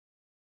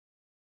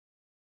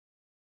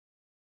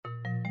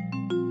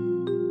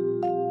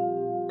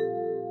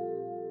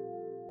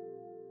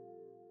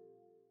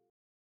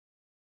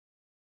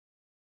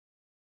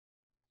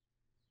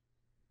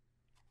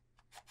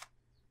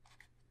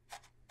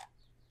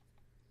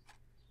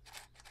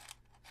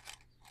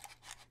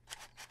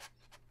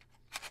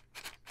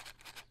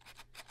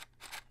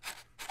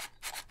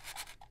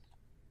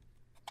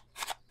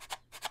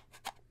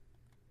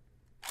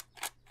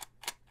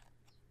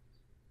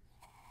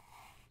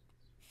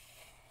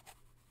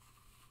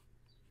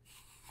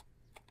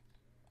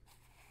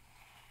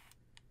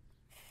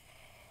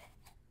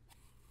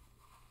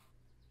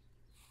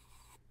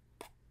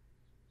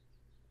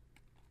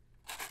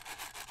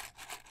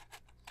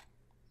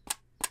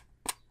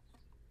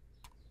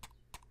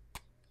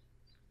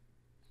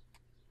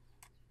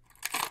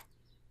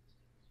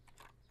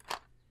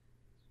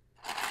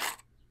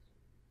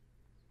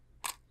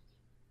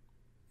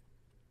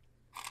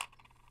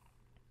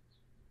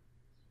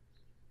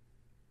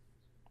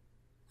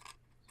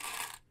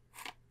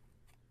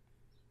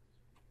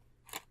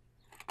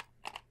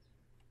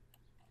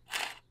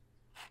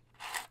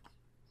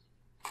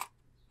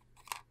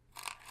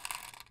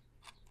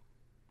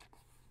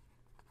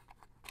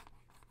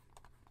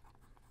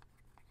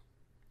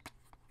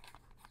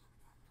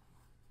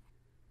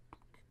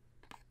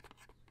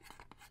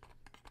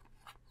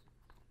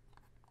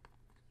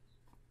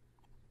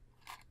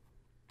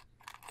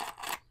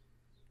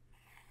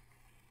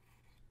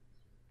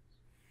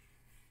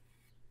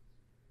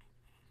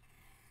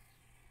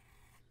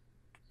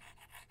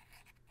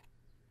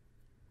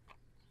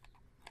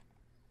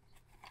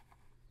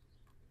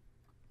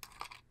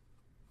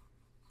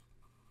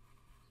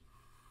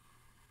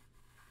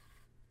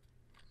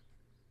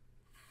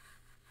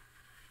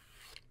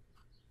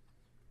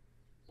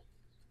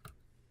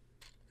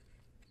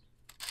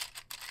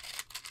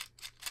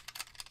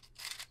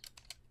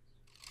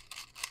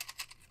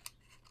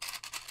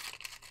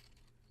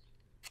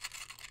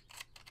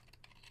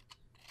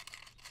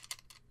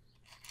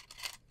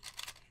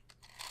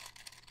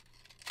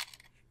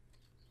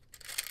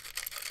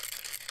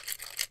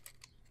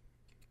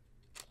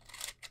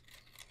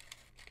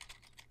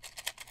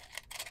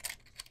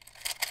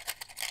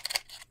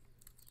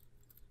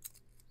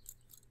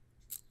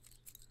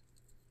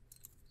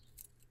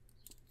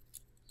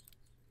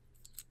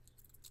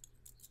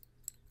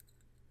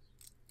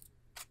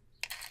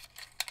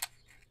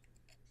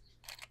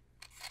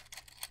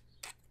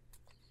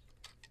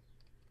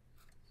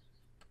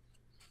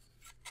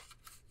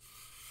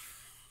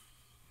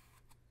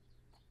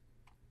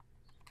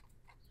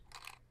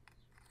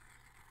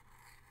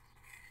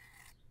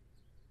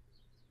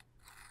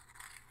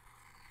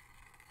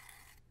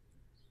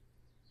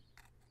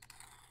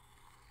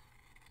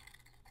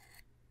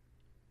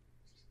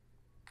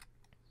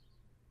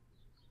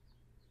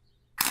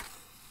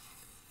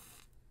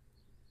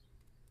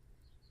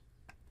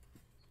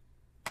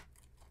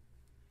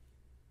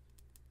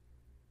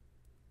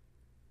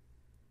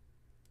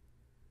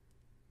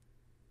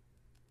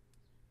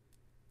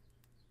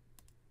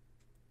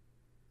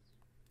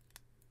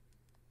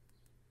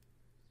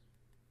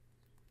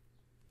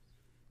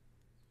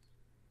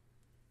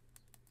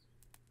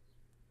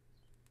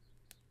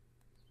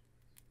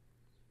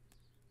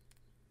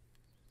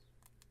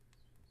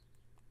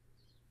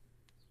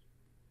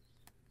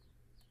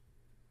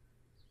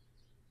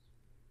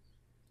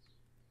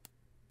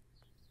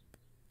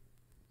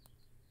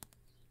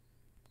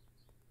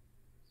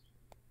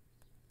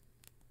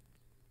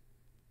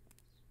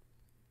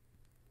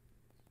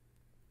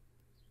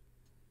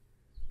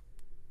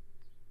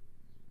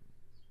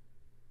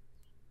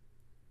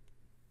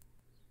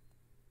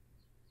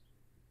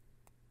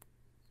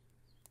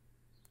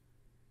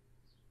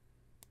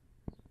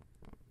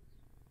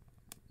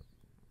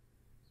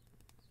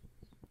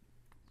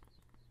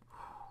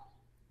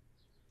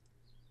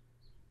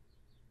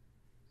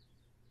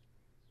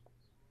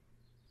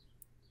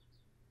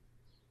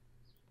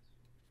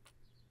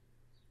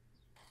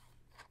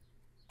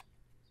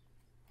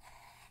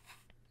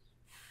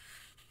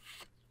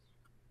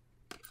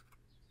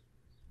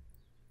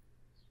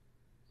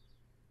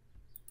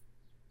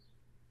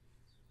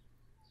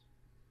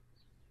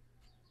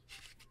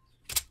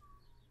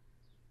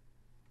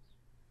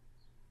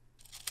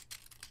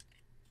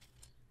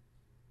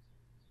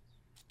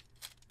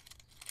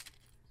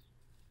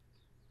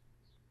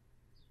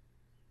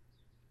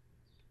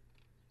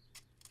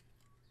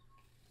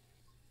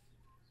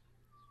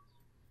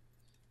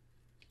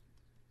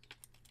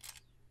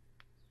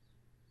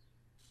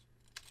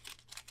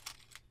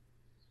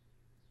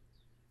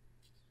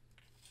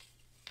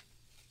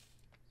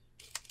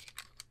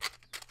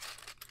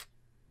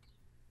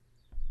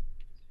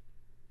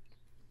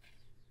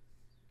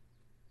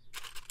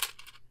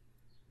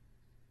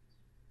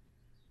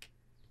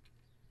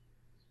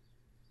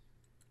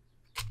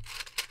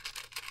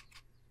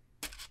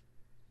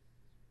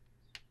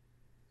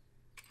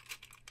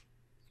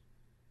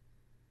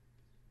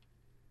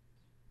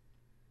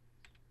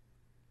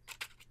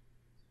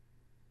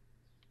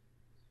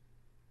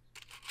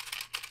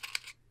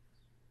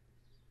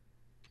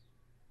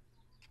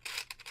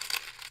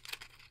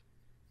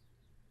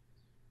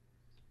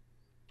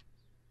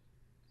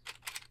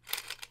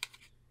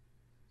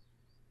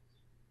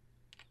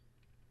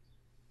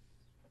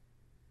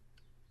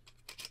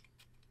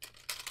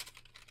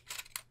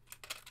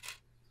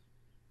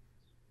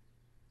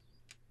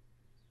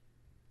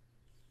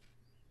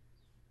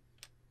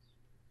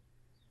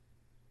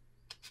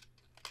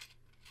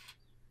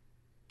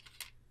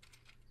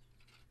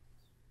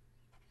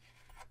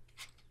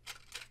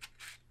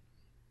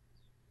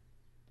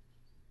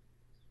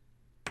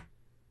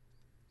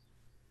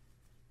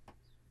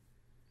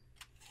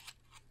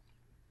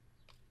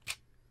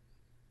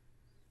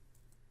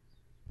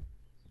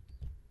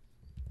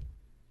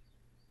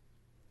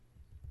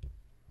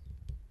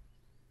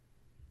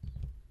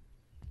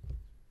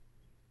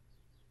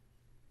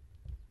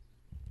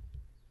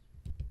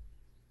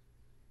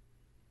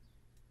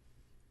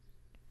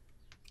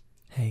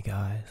Hey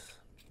guys,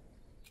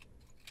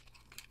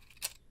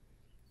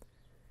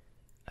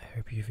 I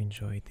hope you've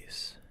enjoyed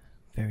this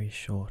very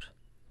short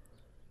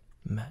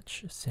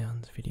match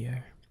sounds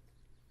video.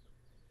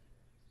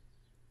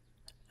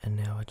 And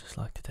now I'd just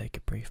like to take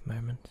a brief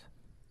moment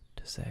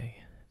to say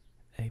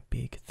a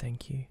big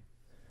thank you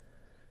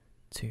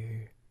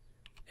to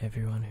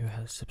everyone who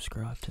has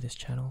subscribed to this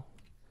channel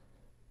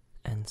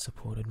and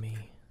supported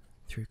me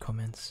through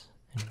comments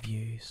and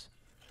views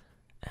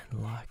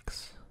and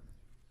likes.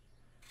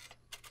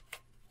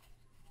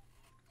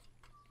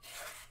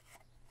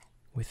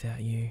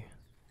 Without you,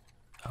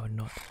 I would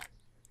not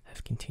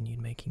have continued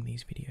making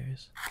these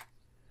videos.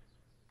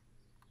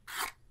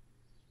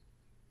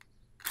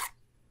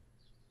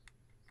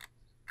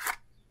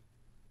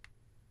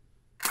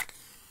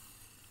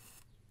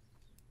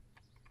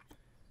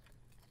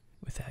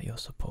 Without your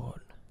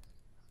support,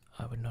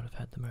 I would not have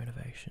had the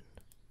motivation.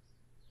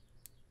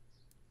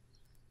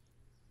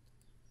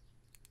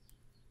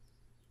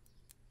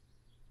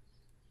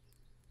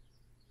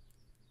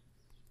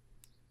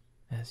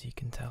 As you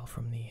can tell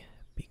from the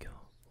big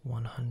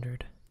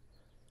 100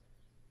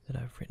 that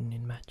I've written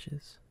in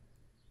matches.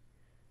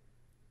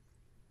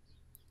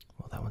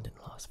 Well, that one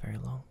didn't last very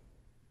long.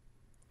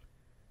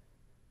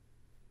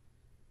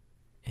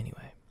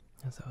 Anyway,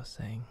 as I was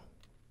saying,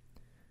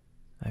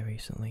 I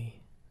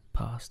recently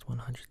passed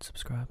 100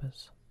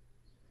 subscribers,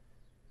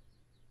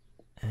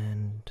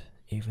 and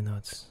even though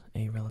it's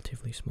a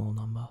relatively small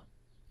number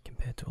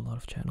compared to a lot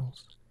of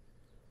channels,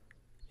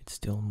 it's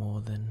still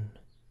more than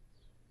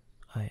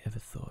I ever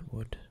thought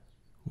would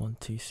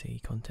want to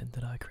see content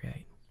that I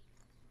create.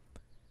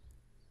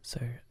 So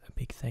a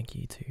big thank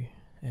you to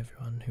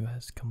everyone who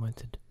has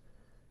commented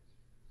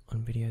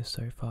on videos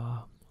so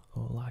far,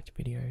 or liked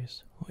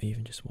videos, or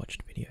even just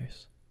watched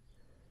videos.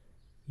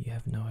 You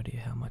have no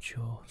idea how much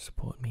your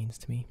support means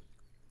to me,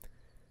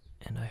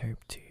 and I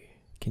hope to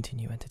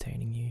continue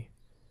entertaining you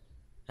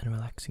and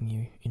relaxing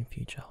you in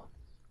future.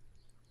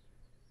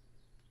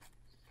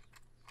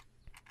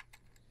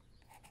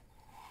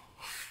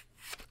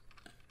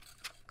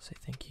 So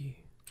thank you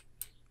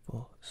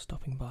for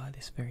stopping by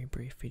this very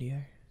brief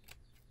video.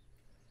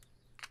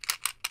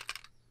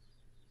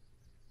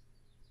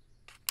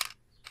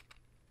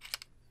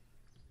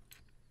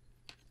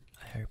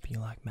 I hope you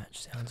like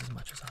match sounds as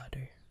much as I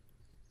do.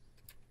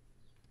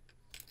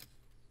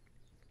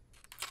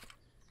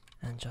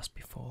 And just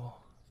before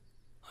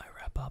I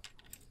wrap up,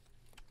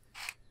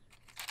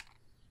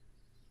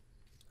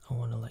 I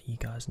want to let you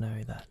guys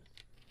know that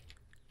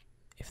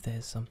if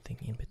there's something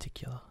in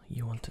particular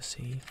you want to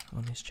see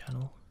on this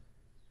channel,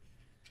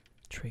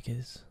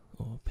 triggers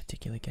or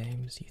particular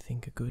games you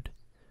think are good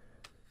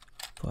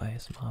for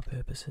ASMR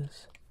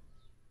purposes,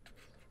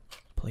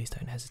 please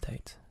don't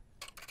hesitate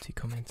to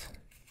comment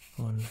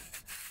on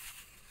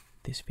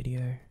this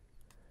video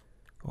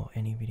or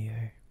any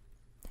video,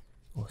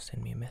 or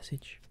send me a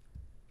message,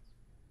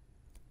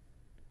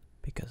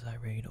 because I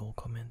read all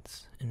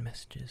comments and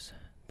messages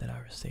that I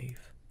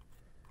receive,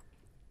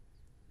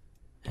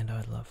 and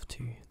I'd love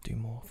to do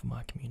more for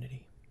my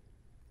community.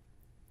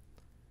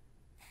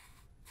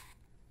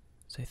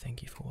 So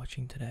thank you for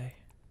watching today,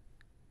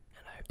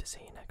 and I hope to see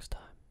you next time.